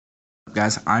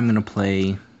Guys, I'm gonna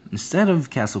play, instead of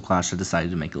Castle Clash, I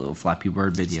decided to make a little Flappy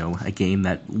Bird video, a game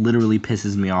that literally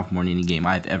pisses me off more than any game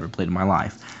I've ever played in my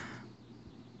life.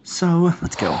 So,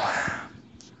 let's go.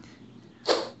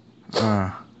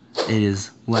 It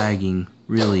is lagging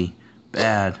really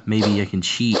bad. Maybe I can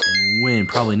cheat and win.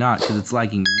 Probably not, because it's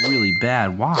lagging really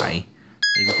bad. Why?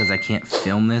 Maybe because I can't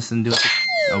film this and do it.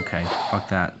 Okay, fuck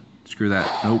that. Screw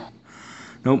that. Nope.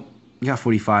 Nope. I got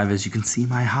 45, as you can see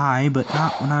my high, but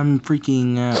not when I'm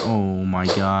freaking, oh my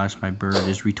gosh, my bird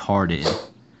is retarded.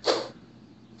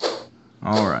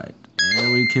 Alright,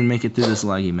 and we can make it through this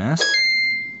laggy mess.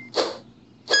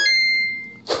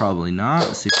 Probably not.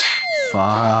 Let's see.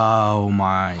 Oh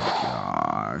my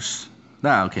gosh.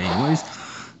 Okay, anyways.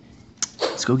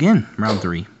 Let's go again. Round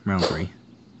 3.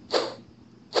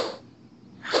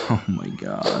 Oh my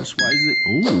gosh, why is it?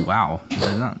 Oh, wow.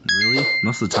 Not really?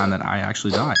 Most of the time that I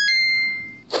actually die.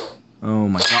 Oh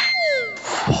my god.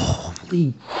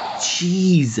 Holy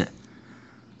jeez.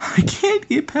 I can't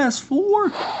get past 4.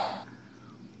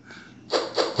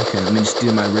 Okay, let me just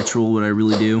do my ritual, what I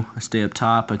really do. I stay up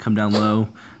top, I come down low,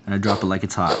 and I drop it like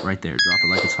it's hot. Right there, drop it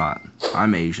like it's hot.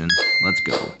 I'm Asian. Let's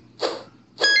go.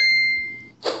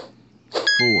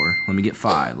 4. Let me get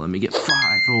 5. Let me get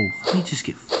 5. Oh, let me just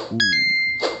get... Ooh.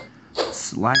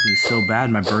 It's lagging so bad,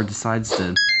 my bird decides to...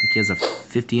 Like he has a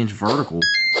 50-inch vertical.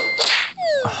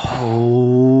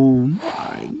 Oh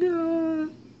my god.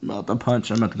 I'm about to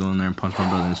punch. I'm about to go in there and punch my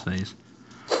brother in his face.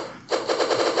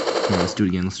 Come on, let's do it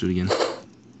again. Let's do it again.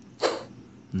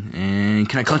 And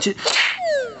can I clutch it?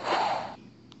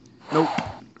 Nope.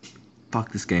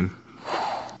 Fuck this game.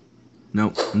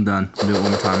 Nope, I'm done. I'll do it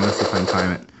one more time. Let's see if I can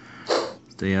time it.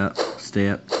 Stay up. Stay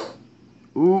up.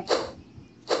 Ooh.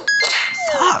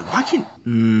 Fuck, why can't...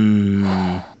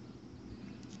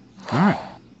 Alright.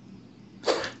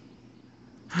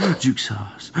 Juke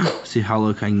sauce. See how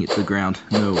low I can get to the ground.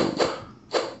 No.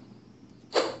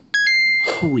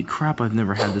 Holy crap, I've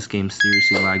never had this game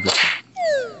seriously lag this.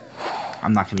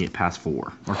 I'm not gonna get past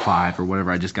 4 or 5 or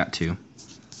whatever I just got to.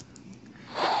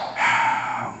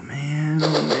 Oh man,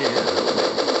 oh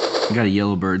man. I got a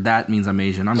yellow bird. That means I'm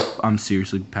Asian. I'm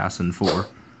seriously passing 4.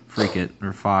 Freak it.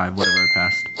 Or 5, whatever I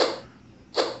passed.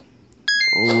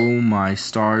 Oh my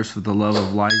stars, for the love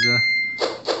of Liza.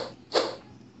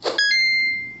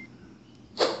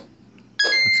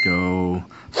 Let's go.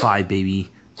 5, baby.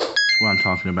 That's what I'm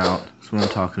talking about. That's what I'm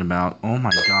talking about. Oh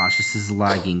my gosh, this is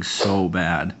lagging so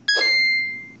bad.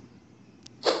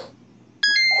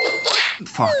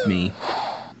 Fuck me.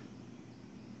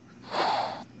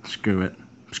 Screw it.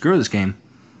 Screw this game.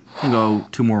 I'm gonna go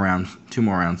 2 more rounds. 2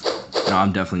 more rounds. No,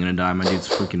 I'm definitely gonna die. My dude's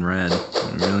freaking red.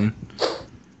 Really?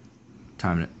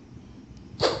 Timing it.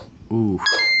 Ooh.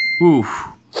 Ooh.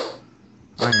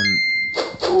 I am...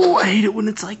 Ooh, I hate it when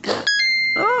it's like that.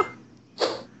 Ah.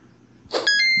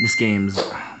 This game's...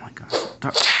 Oh my gosh.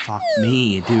 Fuck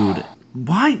me, dude.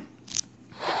 Why?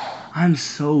 I'm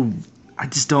so... I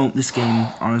just don't... This game,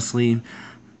 honestly...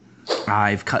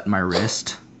 I've cut my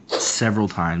wrist several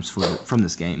times from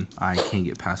this game. I can't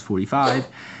get past 45,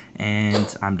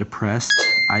 and I'm depressed.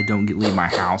 I don't leave my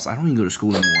house. I don't even go to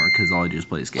school anymore, because all I do is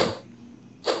play this game.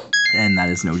 And that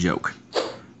is no joke.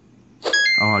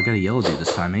 Oh, I got a yellow dude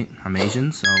this time, mate. I'm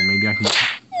Asian, so maybe I can...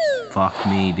 Fuck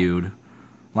me, dude.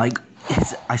 Like,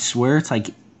 I swear it's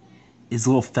like... His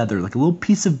little feather, like a little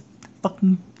piece of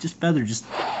fucking... Just feather, just...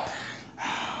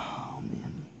 Oh,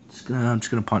 man. I'm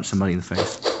just gonna punch somebody in the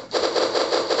face.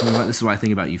 You know what? This is what I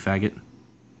think about you, faggot.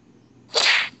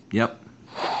 Yep.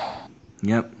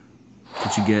 Yep.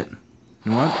 That's what you get.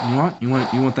 You know what? You know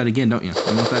what? You want that again, don't you?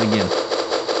 You want that again.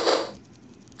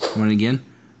 You want it again?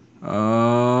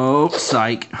 Oh,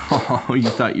 psych. Oh, you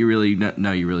thought you really...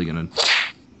 No, you're really gonna...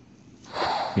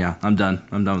 Yeah, I'm done.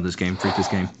 I'm done with this game. Freak this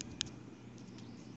game.